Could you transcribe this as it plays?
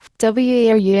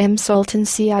Warum sollten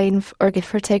Sie ein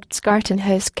vorgefertigtes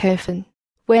Gartenhaus kaufen?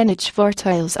 Wenige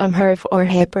Vorteile am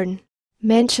Hervorheben.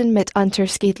 Menschen mit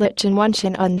unterschiedlichen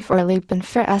Wünschen und Vorlieben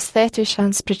für ästhetisch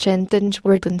ansprechenden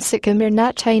würden sich immer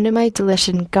nach einem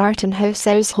idyllischen Gartenhaus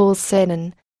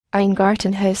aussehnen. Ein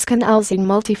Gartenhaus kann als ein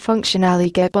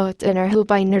multifunktionales Gebäude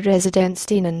innerhalb einer Residenz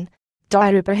dienen.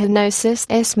 Darüber hinaus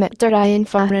ist es mit der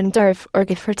einfachen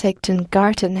vorgefertigten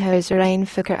Gartenhäuser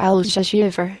einfacher als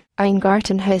über ein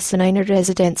Gartenhaus in einer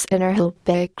Residenz innerhalb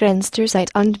begrenzter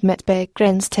Zeit und mit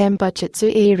begrenztem Budget zu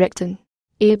errichten.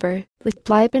 Aber,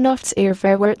 bleiben oft eher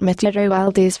verwirrt mit der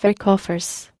Wahl des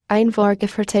Verkäufers, ein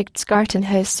vorgefertigtes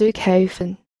Gartenhaus zu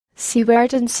kaufen. Sie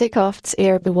werden sich oft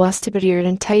eher bewusst über ihre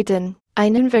Entscheidung,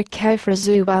 einen Verkäufer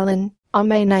zu wählen,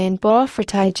 ein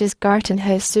vorgefertigtes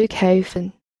Gartenhaus zu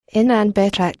kaufen. In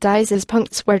Anbetracht dieses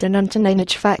Punkts werden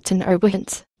einige Fakten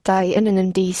erwähnt, die Ihnen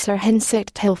in dieser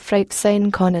Hinsicht hilfreich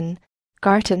sein können.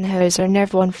 Gartenhäuser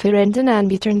von führenden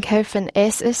Anbietern kaufen.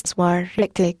 Es ist zwar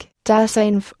richtig, dass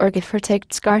ein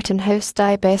vorgefertigtes Gartenhaus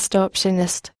die beste Option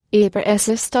ist, aber es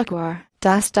ist auch wahr,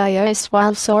 dass die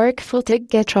Auswahl sorgfältig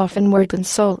getroffen werden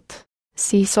sollte.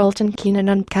 Sie sollten keinen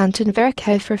unbekannten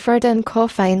Verkäufer für den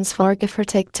Kauf eines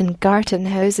vorgefertigten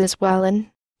Gartenhauses wählen.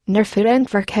 Nur für einen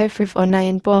Verkäufer von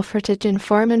eingefertigten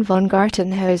Formen von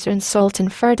Gartenhäusern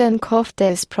sollten für den Kauf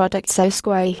des Produkts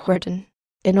ausgewählt werden.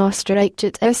 In Österreich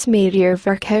gibt es mehrere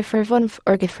Verkäufer von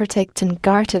vorgefertigten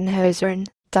Gartenhäusern,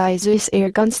 die zu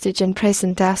sehr günstigen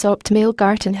Preisen das optimale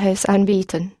Gartenhaus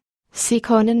anbieten. Sie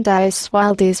können die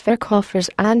Auswahl des Verkäufers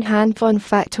anhand von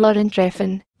Faktoren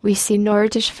treffen, wie sie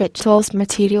nordisch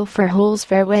Material für Holz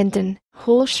verwenden,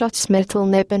 Holzschutzmittel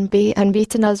nebenbei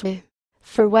anbieten also.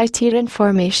 Für weitere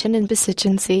Informationen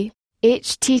besichtigen Sie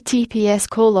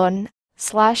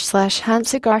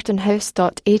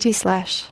https://hansegartenhaus.at/